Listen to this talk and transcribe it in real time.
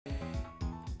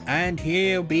And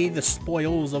here be the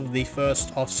spoils of the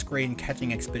first off-screen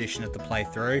catching expedition of the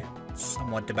playthrough.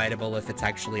 Somewhat debatable if it's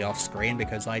actually off-screen,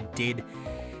 because I did,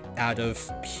 out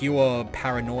of pure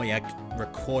paranoia,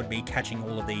 record me catching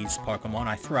all of these Pokemon.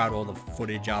 I threw out all the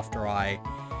footage after I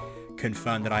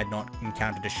confirmed that I had not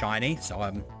encountered a shiny, so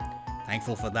I'm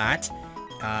thankful for that.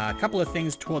 A couple of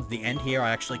things towards the end here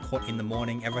I actually caught in the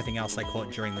morning. Everything else I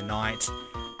caught during the night.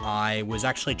 I was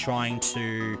actually trying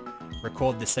to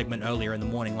record this segment earlier in the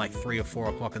morning, like 3 or 4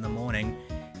 o'clock in the morning,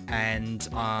 and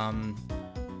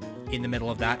in the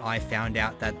middle of that I found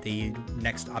out that the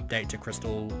next update to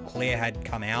Crystal Clear had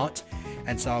come out,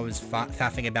 and so I was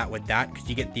faffing about with that, because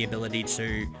you get the ability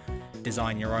to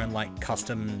design your own like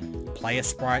custom player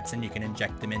sprites, and you can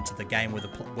inject them into the game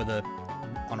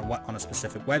on a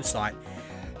specific website.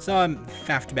 So I'm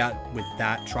faffed about with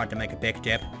that, tried to make a Beck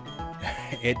dip.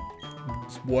 It's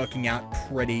working out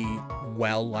pretty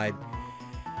well. I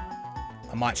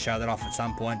might show that off at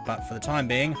some point, but for the time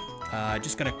being,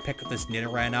 just going to pick this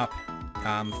Nidoran up.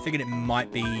 Figured it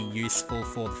might be useful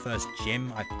for the first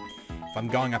gym. If I'm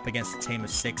going up against a team of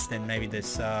 6, then maybe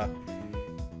this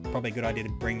probably a good idea to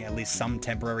bring at least some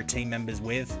temporary team members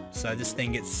with. So this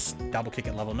thing gets double kick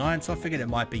at level 9, so I figured it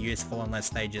might be useful unless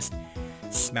they just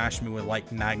smash me with like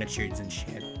magnitudes and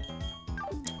shit.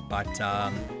 But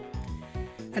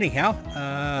anyhow,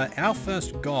 our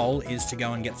first goal is to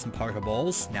go and get some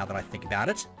Pokeballs, now that I think about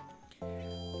it.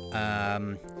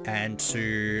 And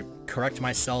to correct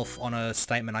myself on a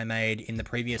statement I made in the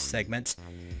previous segment,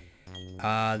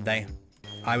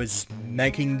 I was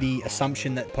making the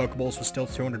assumption that Pokeballs were still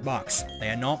 200 bucks. They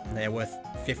are not. They're worth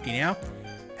 50 now.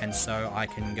 And so I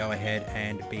can go ahead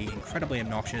and be incredibly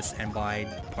obnoxious and buy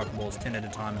Pokeballs 10 at a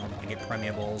time in order to get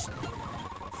Premier Balls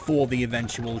for the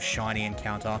eventual shiny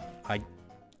encounter. I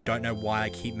don't know why I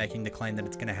keep making the claim that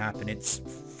it's going to happen. It's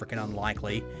freaking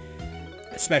unlikely.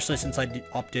 Especially since I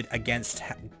opted against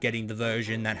getting the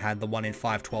version that had the 1 in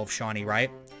 512 shiny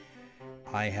rate.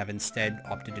 I have instead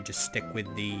opted to just stick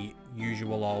with the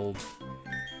usual old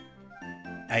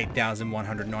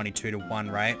 8,192 to 1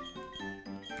 rate.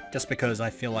 Just because I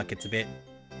feel like it's a bit...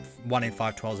 1 in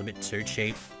 512 is a bit too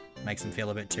cheap. Makes them feel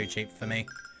a bit too cheap for me.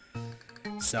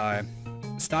 So,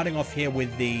 starting off here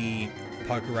with the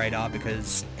Poke Radar,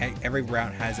 because every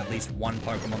route has at least one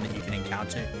Pokemon that you can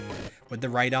encounter with the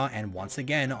radar, and once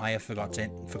again, I have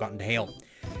forgotten to heal.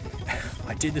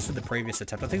 I did this with the previous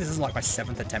attempt. I think this is like my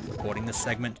 7th attempt recording this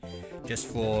segment, just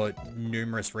for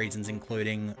numerous reasons,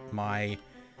 including my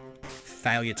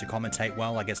failure to commentate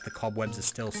well. I guess the cobwebs are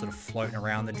still sort of floating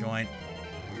around the joint.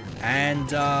 And,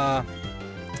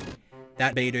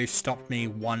 that Bidoof stopped me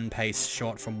one pace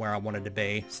short from where I wanted to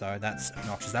be, so that's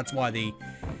obnoxious. That's why the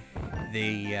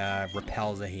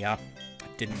repels are here. I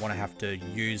didn't want to have to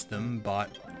use them, but,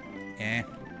 eh.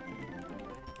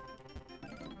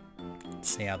 Let's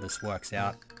see how this works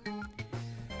out.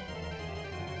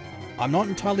 I'm not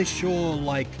entirely sure,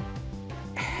 like,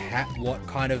 what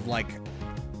kind of, like,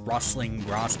 rustling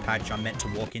grass patch I'm meant to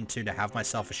walk into to have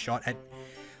myself a shot at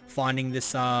finding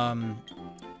this,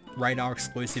 radar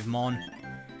exclusive mon.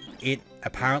 It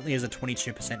apparently is a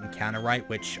 22% encounter rate,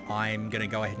 which I'm gonna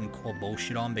go ahead and call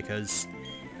bullshit on, because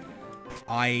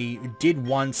I did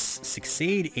once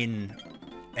succeed in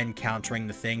encountering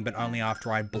the thing, but only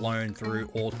after I'd blown through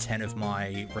all 10 of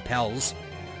my repels.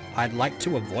 I'd like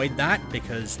to avoid that,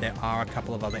 because there are a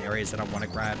couple of other areas that I want to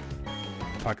grab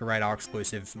Poke Radar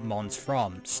exclusive mons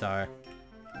from, so...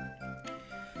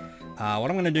 what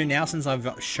I'm going to do now, since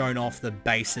I've shown off the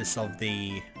basis of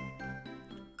the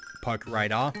Poke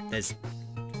Radar, there's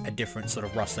a different sort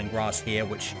of rustling grass here,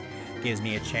 which gives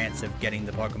me a chance of getting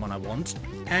the Pokemon I want,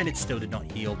 and it still did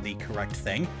not yield the correct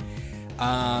thing.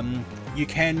 You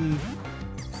can,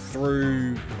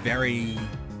 through very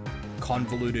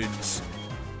convoluted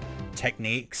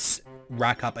techniques,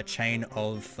 rack up a chain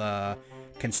of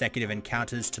consecutive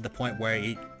encounters to the point where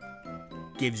it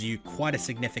gives you quite a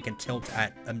significant tilt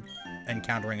at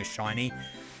encountering a shiny.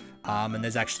 And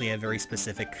there's actually a very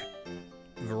specific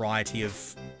variety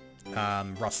of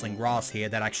rustling grass here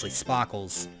that actually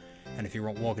sparkles. And if you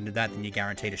walk into that, then you're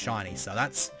guaranteed a shiny. So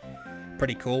that's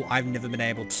pretty cool. I've never been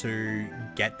able to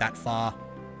get that far.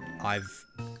 I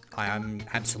am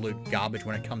absolute garbage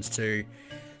when it comes to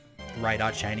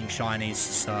radar chaining shinies,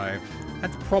 so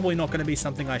that's probably not going to be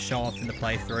something I show off in the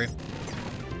playthrough.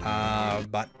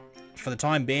 But for the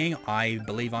time being, I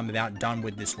believe I'm about done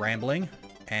with this rambling,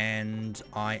 and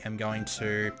I am going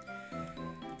to...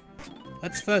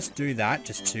 Let's first do that,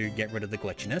 just to get rid of the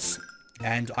glitchiness,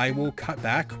 and I will cut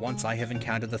back once I have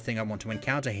encountered the thing I want to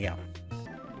encounter here.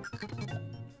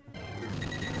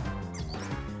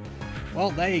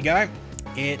 Well, there you go.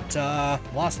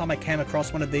 last time I came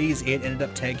across one of these, it ended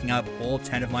up taking up all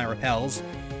 10 of my repels.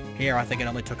 Here, I think it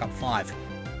only took up 5.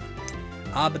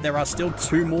 But there are still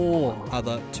two more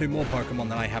Pokemon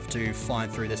that I have to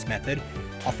find through this method.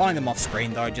 I'll find them off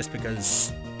screen though, just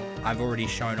because I've already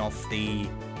shown off the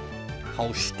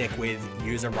whole shtick with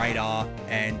use a radar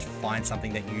and find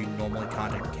something that you normally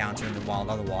can't encounter in the wild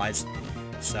otherwise.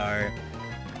 So,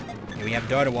 here we have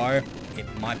Doduo.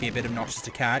 It might be a bit obnoxious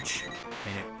to catch.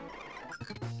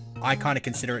 I kind of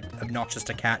consider it obnoxious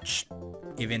to catch,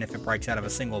 even if it breaks out of a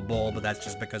single ball, but that's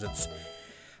just because it's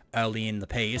early in the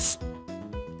piece.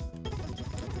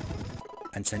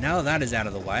 And so now that is out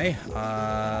of the way,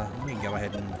 let me go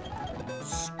ahead and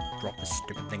drop this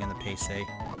stupid thing in the PC.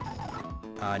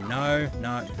 No,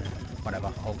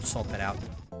 whatever, I'll sort that out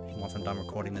once I'm done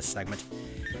recording this segment.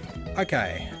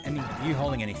 Okay, you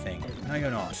holding anything? No, you're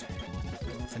not.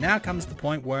 So now comes the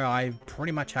point where I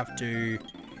pretty much have to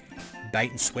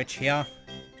bait and switch here.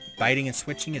 Baiting and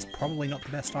switching is probably not the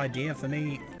best idea for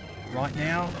me right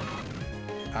now.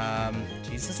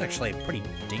 Geez, this is actually a pretty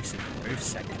decent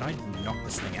moveset. Can I knock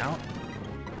this thing out?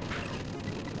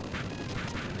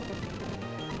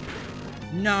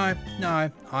 No,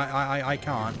 I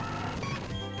can't.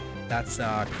 That's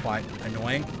quite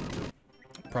annoying.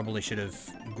 Probably should have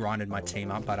grinded my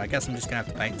team up, but I guess I'm just gonna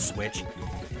have to bait and switch.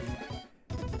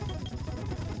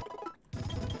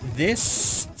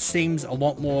 This seems a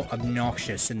lot more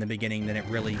obnoxious in the beginning than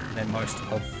most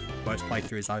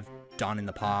playthroughs I've done in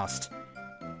the past.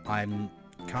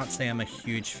 Can't say I'm a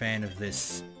huge fan of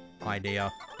this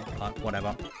idea, but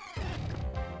whatever.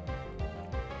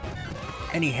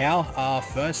 Anyhow,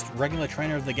 first regular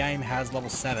trainer of the game has level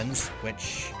 7s,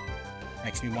 which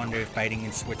makes me wonder if baiting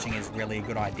and switching is really a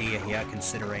good idea here,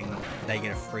 considering they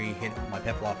get a free hit with my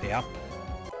Piplup here.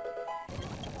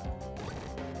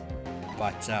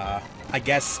 But, I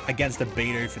guess against a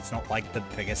Bidoof, it's not like the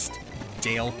biggest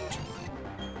deal.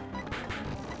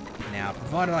 Now,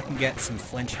 provided I can get some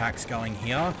flinch hacks going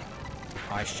here,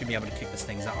 I should be able to kick this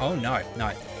thing up. Oh, no.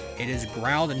 It is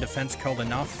growled and defense curled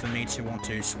enough for me to want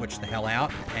to switch the hell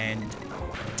out and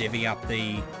divvy up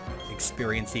the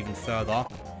experience even further.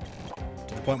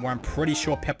 To the point where I'm pretty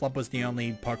sure Piplup was the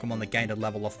only Pokemon that gained a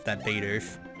level off of that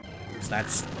Bidoof. So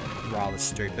that's rather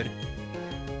stupid.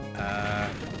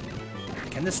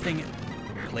 Can this thing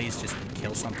please just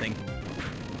kill something?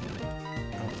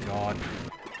 Oh, God.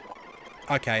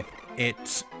 Okay. It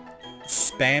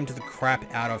spammed the crap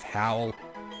out of Howl,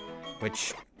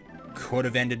 which could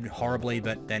have ended horribly,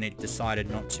 but then it decided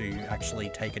not to actually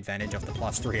take advantage of the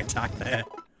 +3 attack there.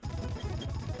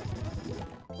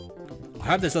 I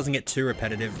hope this doesn't get too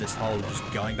repetitive, this whole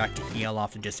just going back to heal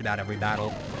after just about every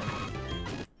battle.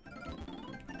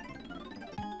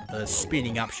 The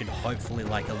speeding up should hopefully,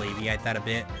 like, alleviate that a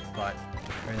bit, but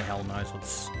who the hell knows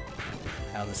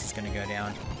how this is going to go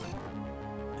down.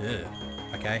 Ugh.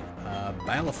 Okay,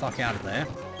 bail the fuck out of there.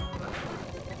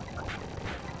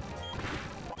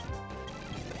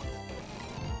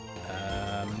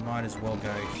 Might as well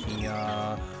go here.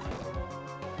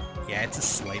 Yeah, it's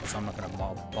asleep, so I'm not going to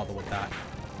bother with that.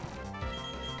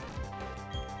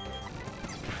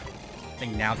 I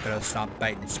think now I've got to start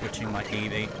bait and switching my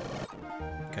Eevee,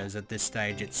 because at this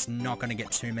stage it's not going to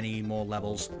get too many more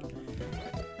levels.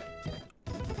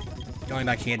 Going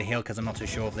back here to heal, because I'm not too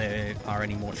sure if there are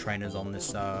any more trainers on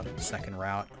this second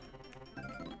route.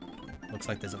 Looks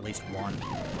like there's at least one.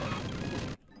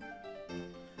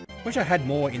 Wish I had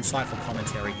more insightful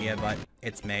commentary here, but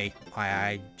it's me.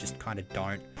 I just kind of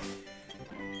don't.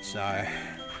 So...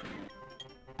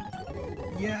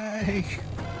 Yay!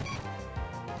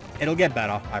 It'll get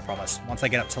better, I promise. Once I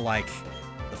get up to, like,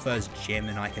 the first gym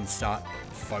and I can start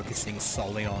focusing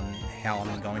solely on how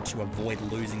I'm going to avoid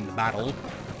losing the battle,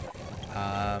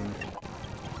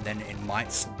 then it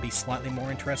might be slightly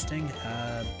more interesting.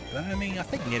 Burmy, I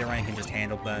think Nidoran can just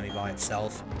handle Burmy by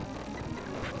itself.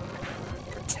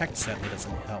 Protect certainly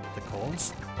doesn't help the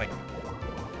cause. Wait.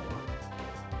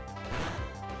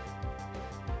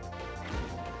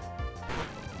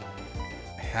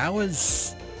 How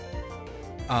is...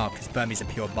 Oh, because Burmy's a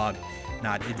pure bug.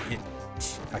 Nah,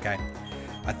 okay.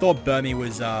 I thought Burmy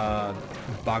was,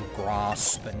 bug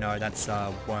grass, but no, that's,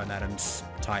 Worm Adam's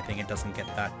typing. It doesn't get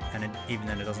that, and even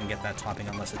then it doesn't get that typing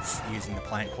unless it's using the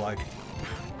plant cloak.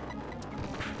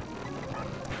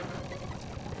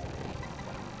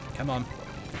 Come on.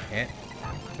 Hit.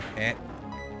 Hit.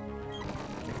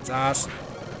 Kick its ass.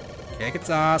 Kick its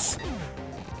ass.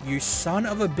 You son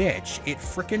of a bitch. It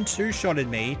frickin' two-shotted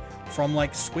me from,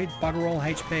 like, sweet bugger all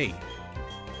HP.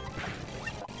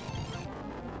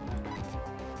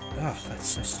 Ugh, that's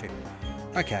so stupid.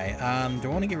 Okay, do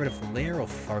I want to get rid of Leer or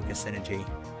Focus Energy?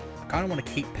 I kind of want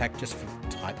to keep Peck just for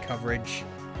type coverage.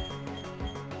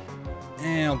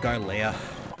 I'll go Leer.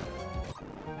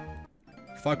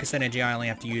 Focus Energy I only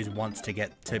have to use once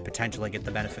to potentially get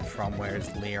the benefit from,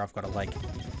 whereas Leer I've got to, like,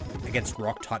 against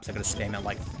rock types I've got to spam it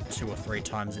like 2 or 3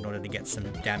 times in order to get some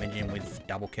damage in with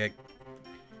double kick.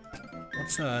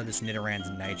 What's this Nidorann's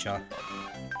nature?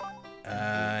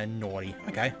 Naughty.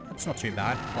 Okay, that's not too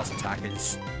bad. Plus attack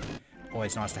is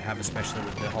always nice to have, especially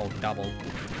with the whole double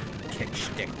kick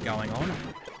shtick going on.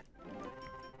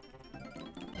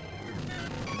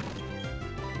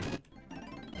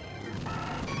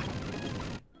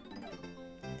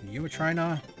 You a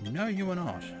trainer? No, you are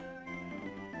not.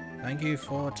 Thank you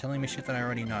for telling me shit that I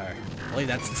already know. I believe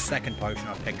that's the second potion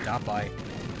I picked up. I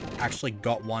actually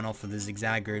got one off of the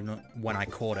Zigzag when I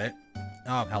caught it.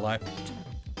 Oh, hello.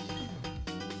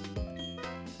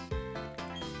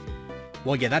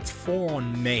 Well, yeah, that's 4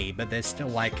 on me, but there's still,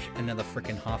 like, another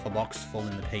freaking half a box full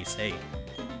in the PC.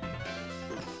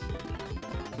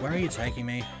 Where are you taking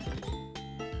me?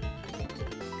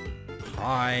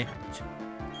 Hi.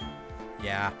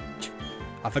 Yeah.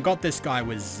 I forgot this guy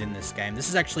was in this game. This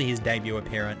is actually his debut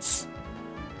appearance.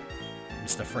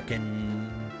 Mr. frickin'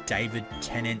 David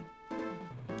Tennant.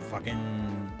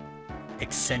 Fucking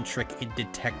eccentric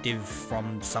detective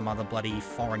from some other bloody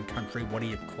foreign country. What do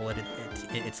you call it?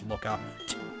 It's Looker.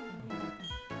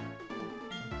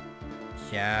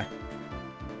 Yeah.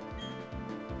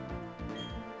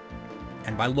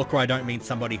 And by looker, I don't mean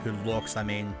somebody who looks, I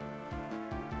mean...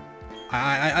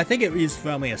 I think it is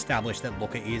firmly established that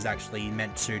looker is actually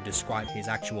meant to describe his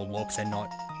actual looks and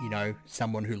not, you know,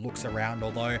 someone who looks around,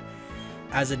 although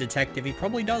as a detective he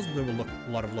probably does do a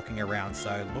lot of looking around,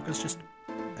 so looker's just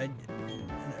a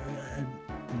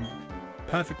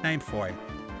perfect name for him.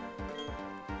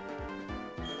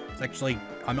 It's actually,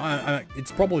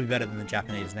 it's probably better than the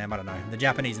Japanese name, I don't know. The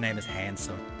Japanese name is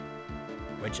Handsome,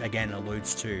 which again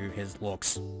alludes to his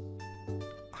looks. Nah.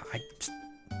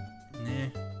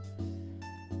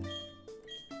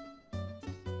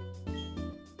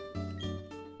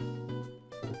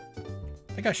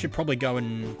 I think I should probably go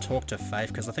and talk to Faith,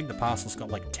 because I think the parcel's got,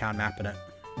 like, town map in it.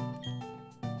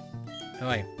 Oh,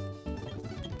 wait.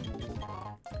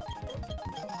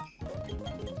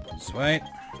 Sweet.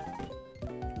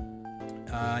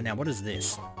 Now, what is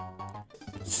this?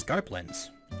 Scope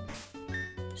lens.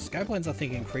 Scope lens, I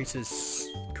think, increases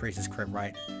crit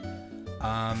rate.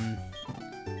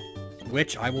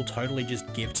 Which I will totally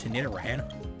just give to Nidoran.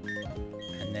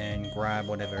 And then grab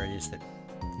whatever it is that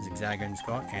Zigzagoon's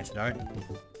got. Antidote.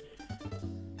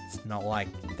 It's not like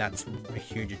that's a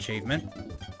huge achievement.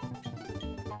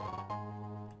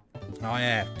 Oh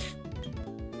yeah.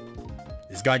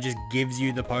 This guy just gives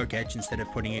you the Pokétch instead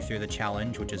of putting you through the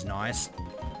challenge, which is nice.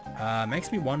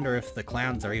 Makes me wonder if the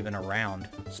clowns are even around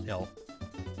still.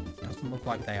 Doesn't look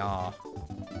like they are.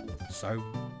 So,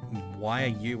 why are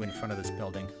you in front of this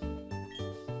building?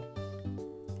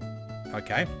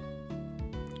 Okay.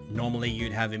 Normally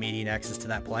you'd have immediate access to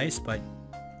that place, but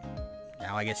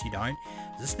now I guess you don't.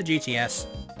 Is this the GTS?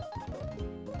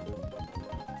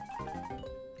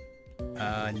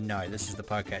 No, this is the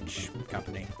Pokétch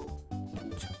company.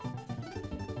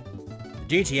 The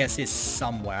GTS is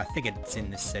somewhere. I think it's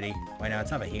in this city. Wait, no,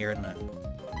 it's over here, isn't it?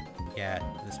 Yeah,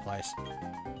 this place.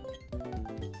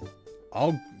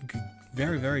 Oh,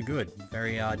 very, very good.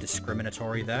 Very,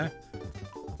 discriminatory there.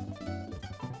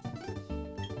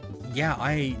 Yeah,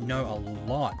 I know a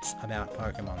lot about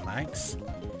Pokemon, thanks.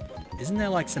 Isn't there,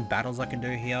 like, some battles I can do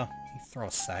here? You throw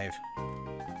a save.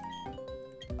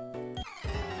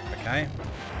 Okay.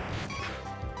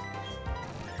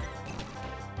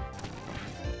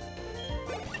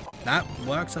 That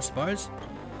works, I suppose.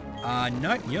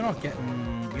 No, you're not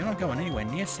going anywhere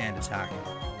near Sand Attack.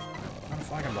 Not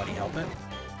if I can bloody help it.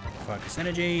 Focus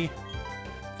Energy.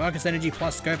 Focus Energy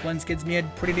plus Scope Lens gives me a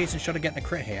pretty decent shot of getting a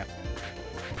crit here.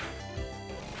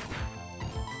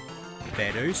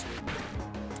 Fair dues.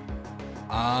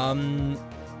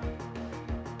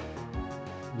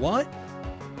 What?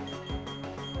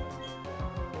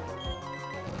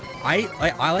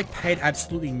 I like paid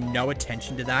absolutely no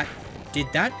attention to that. Did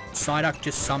that Psyduck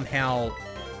just somehow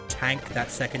tank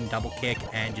that second double kick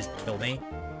and just kill me?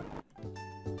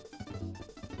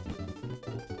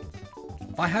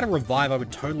 If I had a revive, I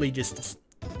would totally just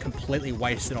completely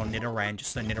waste it on Nidoran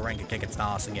just so Nidoran could kick its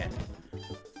ass again.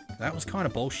 That was kind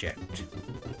of bullshit.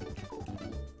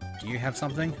 Do you have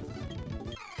something?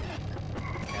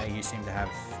 Okay, you seem to have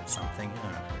something.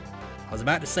 I was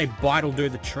about to say Bite will do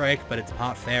the trick, but it's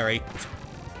part fairy.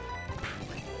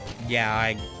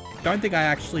 Yeah, don't think I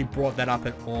actually brought that up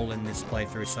at all in this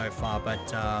playthrough so far, but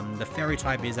the fairy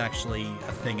type is actually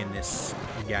a thing in this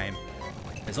game.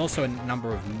 There's also a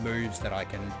number of moves that I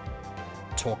can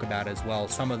talk about as well.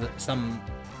 Some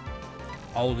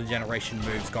older generation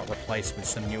moves got replaced with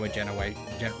some newer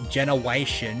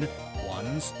generation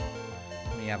ones.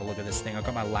 Let me have a look at this thing. I've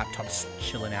got my laptop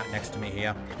chilling out next to me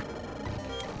here.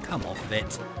 Come off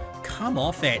it. Come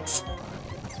off it!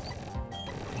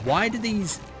 Why do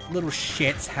these little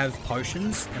shits have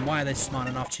potions, and why are they smart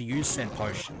enough to use said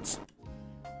potions?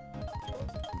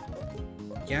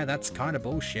 Yeah, that's kind of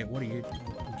bullshit. What do you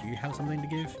have something to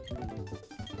give?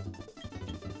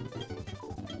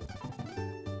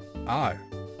 Oh.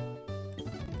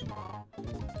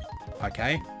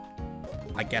 Okay.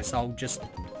 I guess I'll just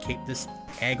keep this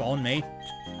egg on me.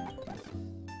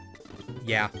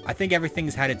 Yeah, I think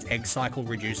everything's had its egg cycle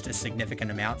reduced a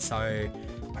significant amount, so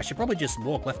I should probably just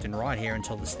walk left and right here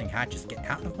until this thing hatches. Get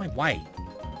out of my way.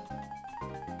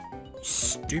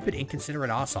 Stupid,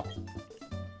 inconsiderate arsehole.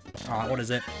 Alright, what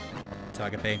is it?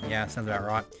 Togepi. Yeah, sounds about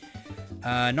right.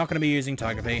 Not going to be using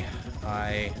Togepi.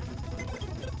 I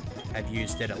have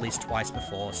used it at least twice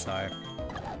before, so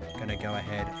I'm going to go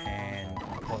ahead and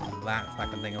put that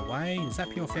fucking thing away. Is that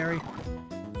pure fairy?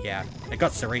 Yeah, it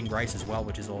got Serene Grace as well,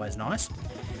 which is always nice.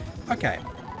 Okay.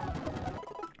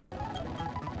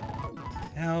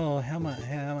 How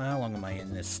long am I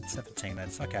in this? 17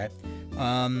 minutes, okay.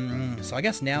 So I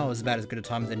guess now is about as good a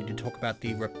time as any to talk about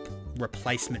the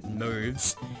replacement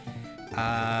moves.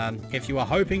 If you are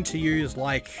hoping to use,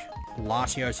 like,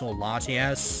 Latios or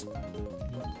Latias,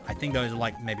 I think those are,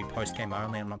 like, maybe post-game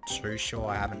only, I'm not too sure,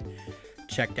 I haven't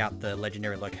checked out the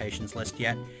legendary locations list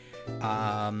yet.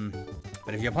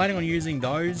 But if you're planning on using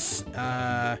those,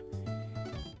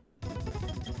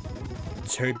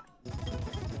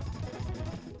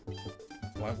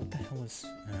 what the hell is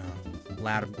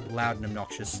loud and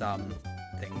obnoxious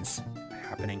things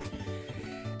happening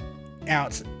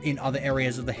out in other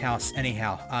areas of the house?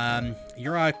 Anyhow,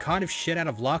 you're kind of shit out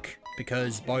of luck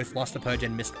because both Lusterpurge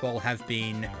and Mistball have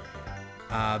been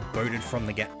booted from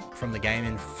the game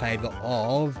in favor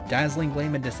of Dazzling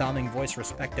Gleam and Disarming Voice,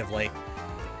 respectively.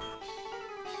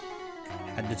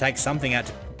 Had to take something out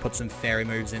to put some fairy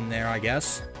moves in there, I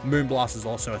guess. Moonblast is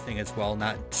also a thing as well, and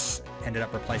that ended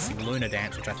up replacing Lunar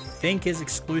Dance, which I think is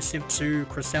exclusive to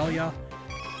Cresselia.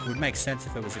 It would make sense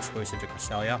if it was exclusive to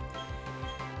Cresselia.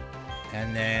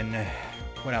 And then,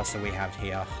 what else do we have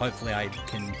here? Hopefully I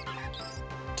can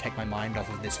take my mind off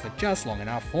of this for just long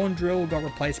enough. Horn Drill got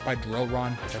replaced by Drill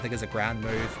Run, which I think is a ground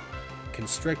move.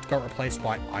 Constrict got replaced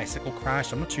by Icicle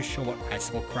Crash. I'm not too sure what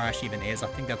Icicle Crash even is. I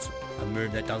think that's a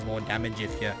move that does more damage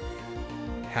if you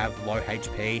have low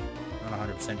HP. Not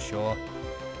 100% sure.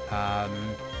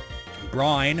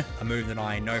 Brine, a move that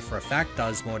I know for a fact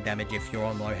does more damage if you're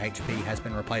on low HP, has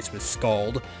been replaced with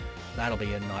Scald. That'll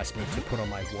be a nice move to put on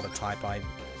my water type, I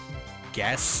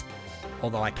guess.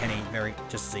 Although I can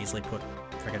just as easily put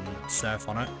friggin' Surf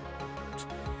on it.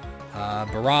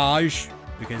 Barrage,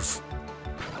 because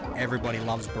everybody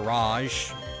loves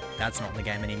Barrage. That's not in the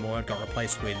game anymore. It got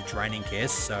replaced with Draining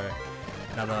Kiss, so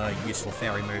another useful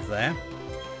fairy move there.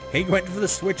 He went for the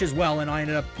switch as well, and I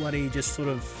ended up bloody just sort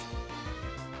of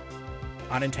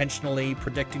unintentionally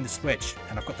predicting the switch.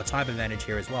 And I've got the type advantage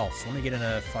here as well, so let me get in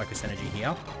a focus energy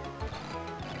here.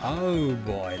 Oh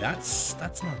boy, that's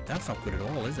not good at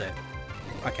all, is it?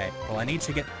 Okay, well I need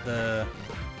to get the...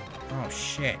 Oh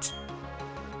shit.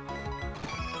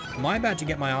 Am I about to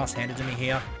get my ass handed to me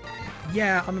here?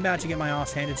 Yeah, I'm about to get my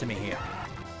ass handed to me here.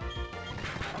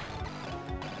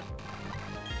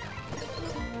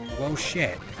 Well,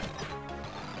 shit.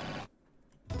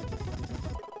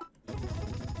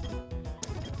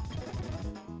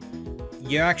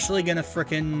 You're actually gonna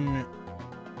frickin'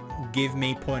 give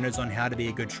me pointers on how to be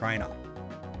a good trainer.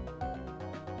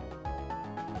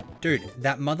 Dude,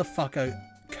 that motherfucker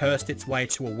cursed its way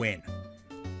to a win.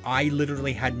 I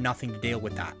literally had nothing to deal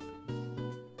with that.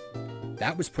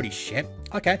 That was pretty shit.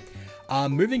 Okay.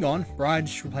 Moving on. Bride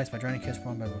replaced by Draining Kiss,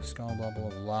 by Skull, blah, blah,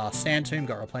 blah. Sandtomb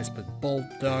got replaced with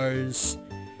Bulldoze.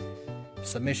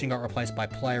 Submission got replaced by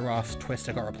Play Rough.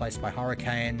 Twister got replaced by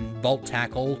Hurricane. Volt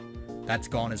Tackle, that's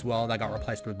gone as well. That got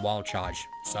replaced with Wild Charge.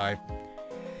 So,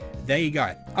 there you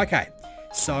go. Okay.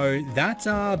 So, that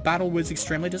battle was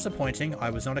extremely disappointing. I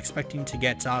was not expecting to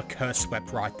get Curse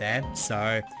Swept right there.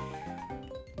 So,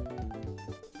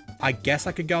 I guess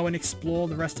I could go and explore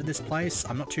the rest of this place.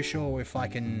 I'm not too sure if I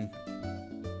can...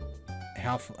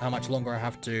 How much longer I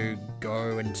have to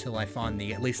go until I find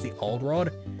at least the Old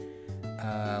Rod.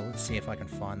 Let's see if I can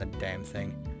find the damn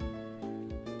thing.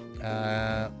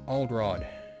 Old Rod.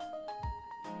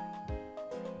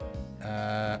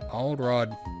 Old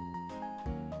Rod.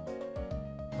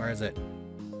 Where is it?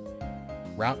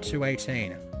 Route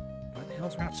 218. What the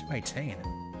hell's Route 218?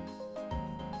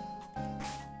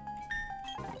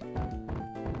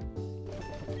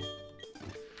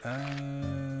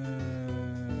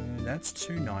 That's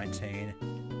 219.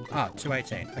 Ah,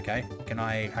 218. Okay. Can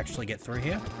I actually get through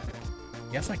here?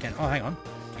 Yes, I can. Oh, hang on.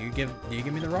 Do you give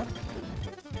me the rod?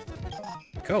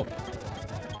 Cool.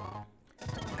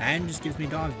 And just gives me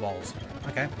dive balls.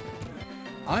 Okay.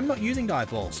 I'm not using dive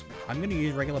balls. I'm going to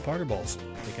use regular Pokeballs,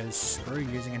 because screw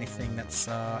using anything that's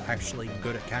actually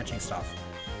good at catching stuff.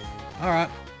 Alright.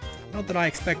 Not that I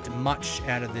expect much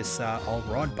out of this old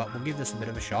rod, but we'll give this a bit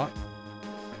of a shot.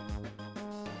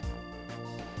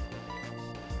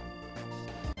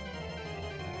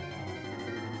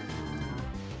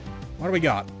 What do we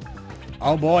got?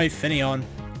 Oh boy, Finneon.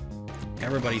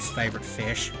 Everybody's favorite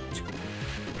fish.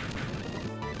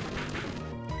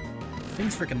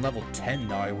 Thing's freaking level 10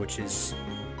 though, which is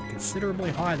considerably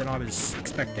higher than I was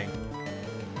expecting.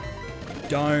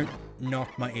 Don't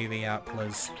knock my EV out,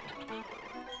 please.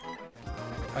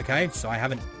 Okay, so I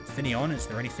haven't Finneon. Is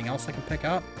there anything else I can pick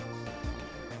up?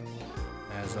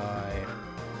 As I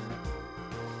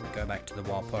go back to the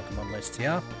wild Pokemon list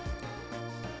here.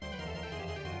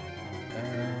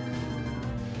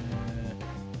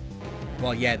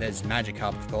 Well, yeah, there's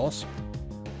Magikarp, of course.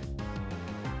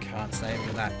 Can't say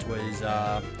that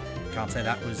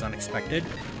was unexpected.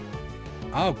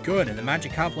 Oh, good, and the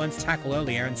Magikarp learned to tackle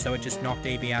earlier, and so it just knocked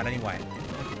Eevee out anyway.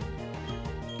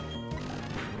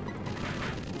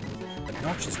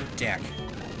 Obnoxious deck.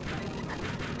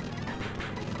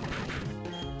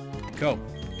 Cool.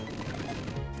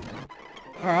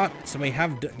 Alright, so we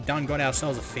have got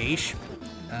ourselves a fish.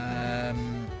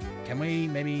 Can we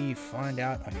maybe find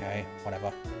out? Okay,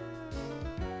 whatever.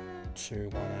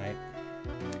 218.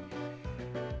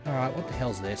 Alright, what the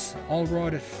hell's this? Old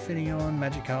Rod, Finneon,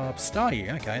 Magikarp,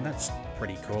 Staryu. Okay, that's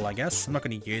pretty cool, I guess. I'm not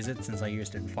going to use it since I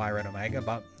used it in Fire Red Omega,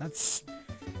 but that's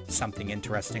something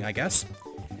interesting, I guess.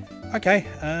 Okay,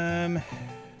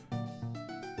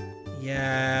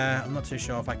 yeah, I'm not too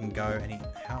sure if I can go any...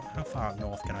 How far up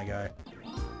north can I go?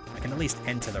 I can at least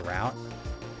enter the route.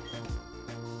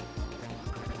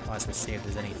 Let's see if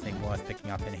there's anything worth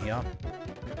picking up in here.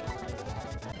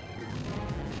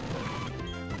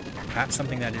 Perhaps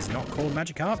something that is not called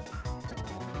Magikarp?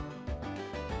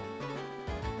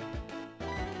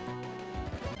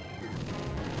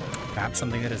 Perhaps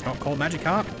something that is not called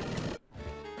Magikarp?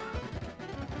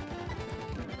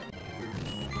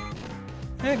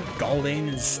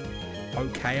 Goldeen is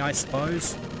okay, I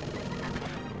suppose.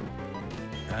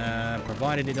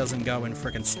 Provided it doesn't go and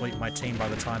frickin' sweep my team by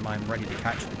the time I'm ready to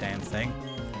catch the damn thing.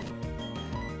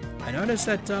 I noticed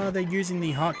that they're using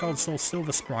the Heart Gold Soul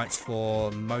Silver sprites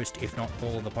for most, if not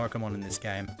all, of the Pokemon in this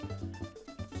game.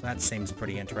 So that seems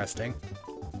pretty interesting.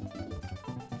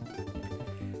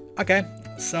 Okay,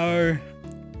 so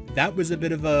that was a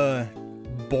bit of a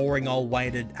boring old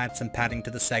way to add some padding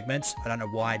to the segments. I don't know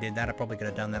why I did that. I probably could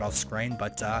have done that off screen,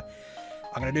 but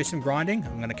I'm going to do some grinding.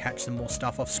 I'm going to catch some more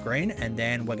stuff off screen, and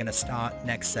then we're going to start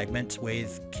next segment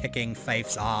with kicking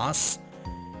Fafe'd's ass.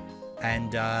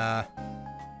 And,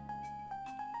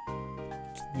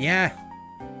 yeah.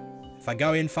 If I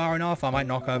go in far enough, I might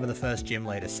knock over the first gym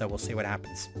leader, so we'll see what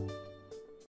happens.